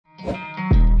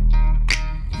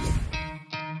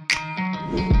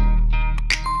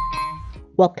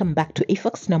Welcome back to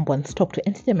AFAX #1 stop to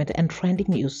entertainment and trending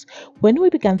news. When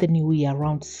we began the new year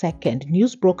around 2nd,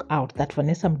 news broke out that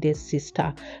Vanessa Mdee's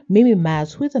sister,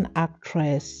 Maz, who is an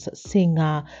actress,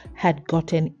 singer, had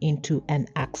gotten into an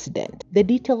accident. The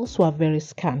details were very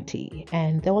scanty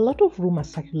and there were a lot of rumors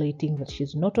circulating that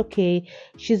she's not okay,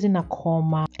 she's in a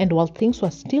coma, and while things were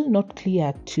still not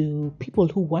clear to people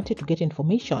who wanted to get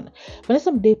information,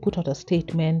 Vanessa Mdee put out a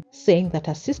statement saying that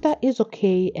her sister is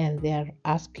okay and they're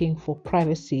asking for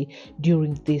privacy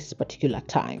during this particular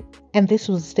time. And this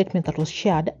was a statement that was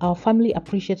shared. Our family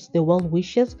appreciates the well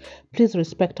wishes. Please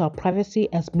respect our privacy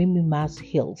as Maz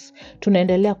heals.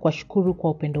 Tunaendelea kuwashukuru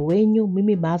kwa upendo wenyu.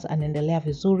 Maz anaendelea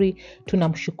vizuri.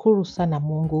 Tunamshukuru sana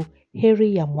Mungu.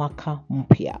 Heri ya mwaka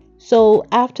mpya. So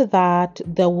after that,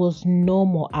 there was no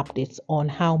more updates on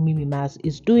how Maz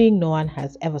is doing. No one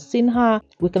has ever seen her.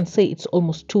 We can say it's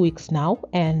almost 2 weeks now,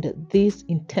 and this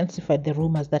intensified the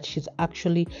rumors that she's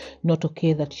actually not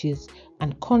okay, that she's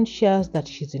unconscious, that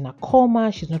she's in a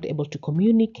coma, she's not able to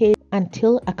communicate,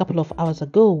 until a couple of hours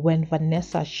ago when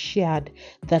Vanessa shared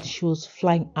that she was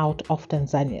flying out of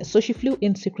Tanzania. So she flew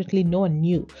in secretly. No one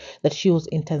knew that she was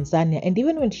in Tanzania, and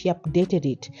even when she updated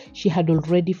it, she had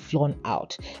already flown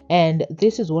out. And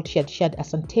this is what she had shared: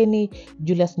 Asanteni,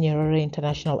 Julius Nyerere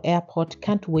International Airport,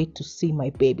 can't wait to see my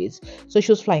babies. So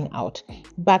she was flying out,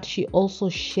 but she also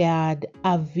shared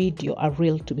a video, a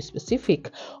reel to be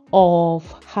specific, of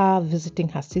her visiting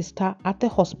her sister at the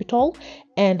hospital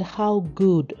and how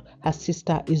good her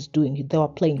sister is doing. They were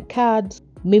playing cards.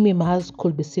 Maz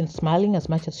could be seen smiling as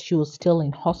much as she was still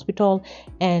in hospital,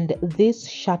 and this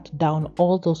shut down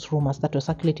all those rumors that were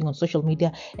circulating on social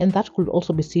media, and that could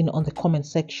also be seen on the comment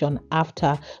section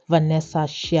after Vanessa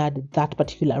shared that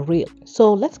particular reel.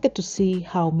 So let's get to see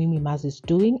how Maz is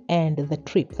doing and the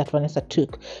trip that Vanessa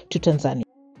took to Tanzania.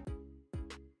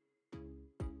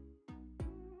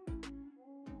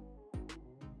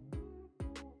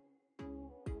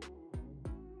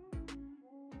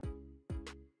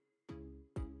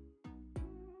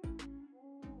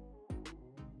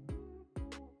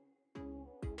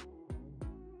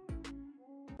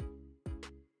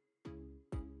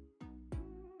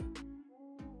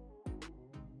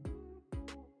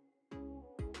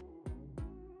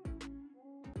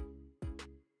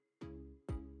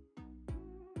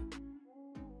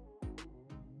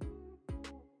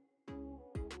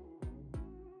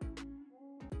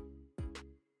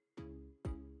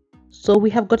 So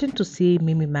we have gotten to see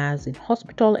Maz in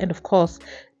hospital, and of course,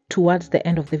 towards the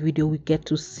end of the video, we get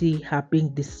to see her being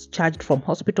discharged from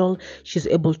hospital. She's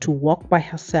able to walk by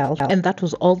herself, and that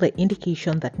was all the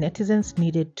indication that netizens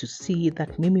needed to see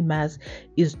that Maz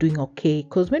is doing okay,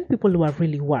 because many people were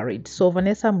really worried. So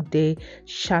Vanessa Mdee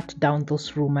shut down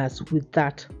those rumors with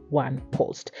that one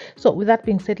post. So with that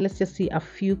being said, let's just see a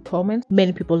few comments.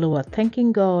 Many people who were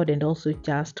thanking God and also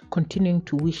just continuing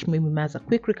to wish Maz a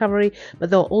quick recovery, but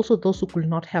there were also those who could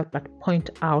not help but point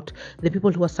out the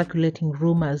people who were circulating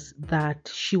rumors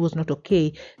that she was not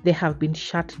okay. They have been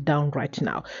shut down right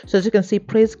now. So as you can see,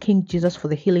 praise King Jesus for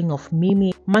the healing of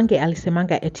Mimi. Mange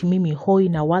alisemanga eti Mimi hoi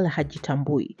na wala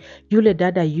hajitambui. Yule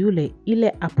dada yule,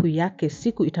 ile apu yake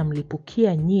siku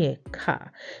itamlipukia nye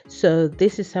ka. So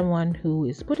this is someone who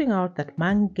is putting out that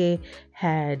Mange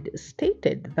had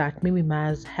stated that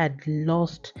Maz had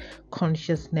lost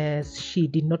consciousness. She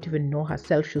did not even know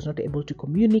herself. She was not able to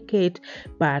communicate.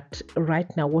 But right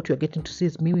now, what you're getting to see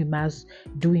is Maz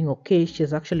doing okay. She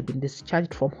has actually been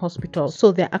discharged from hospital.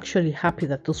 So they're actually happy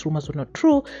that those rumors were not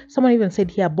true. Someone even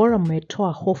said here, bora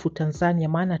mmetoa hofu Tanzania,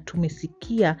 maana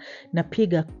tumesikia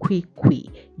napiga kwikwi,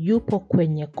 yupo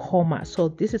kwenye coma. So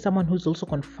this is someone who's also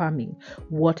confirming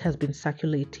what has been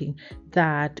circulating,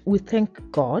 that we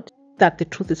thank God that the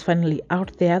truth is finally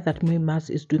out there, that Maz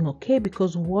is doing okay,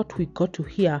 because what we got to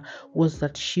hear was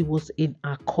that she was in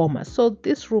a coma. So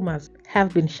these rumors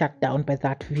have been shut down by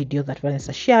that video that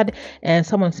Vanessa shared. And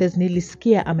someone says,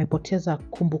 nilisikia amepoteza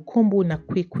kumbukumbu na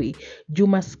kwikwi,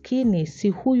 jumaskini si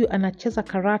huyu anacheza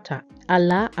karata,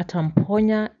 Allah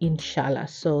atamponya inshallah.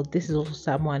 So this is also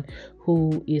someone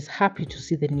who is happy to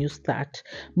see the news that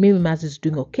Maz is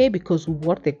doing okay, because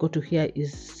what they got to hear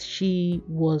is she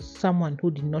was someone who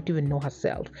did not even know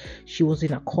herself. She was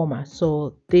in a coma.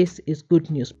 So this is good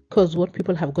news, because what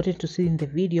people have gotten to see in the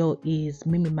video is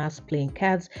Maz playing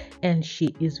cards, and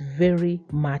she is very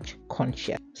much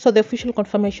conscious. So the official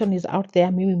confirmation is out there.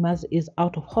 Maz is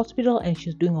out of hospital and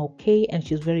she's doing okay, and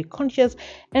she's very conscious.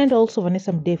 And also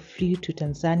Vanessa Mdee flew to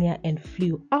Tanzania and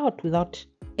flew out without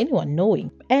anyone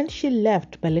knowing. And she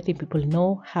left by letting people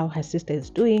know how her sister is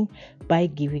doing by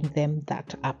giving them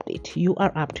that update. You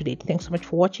are up to date. Thanks so much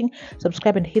for watching.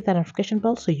 Subscribe and hit that notification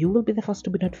bell so you will be the first to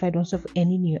be notified once of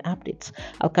any new updates.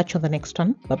 I'll catch you on the next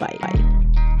one. Bye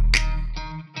bye.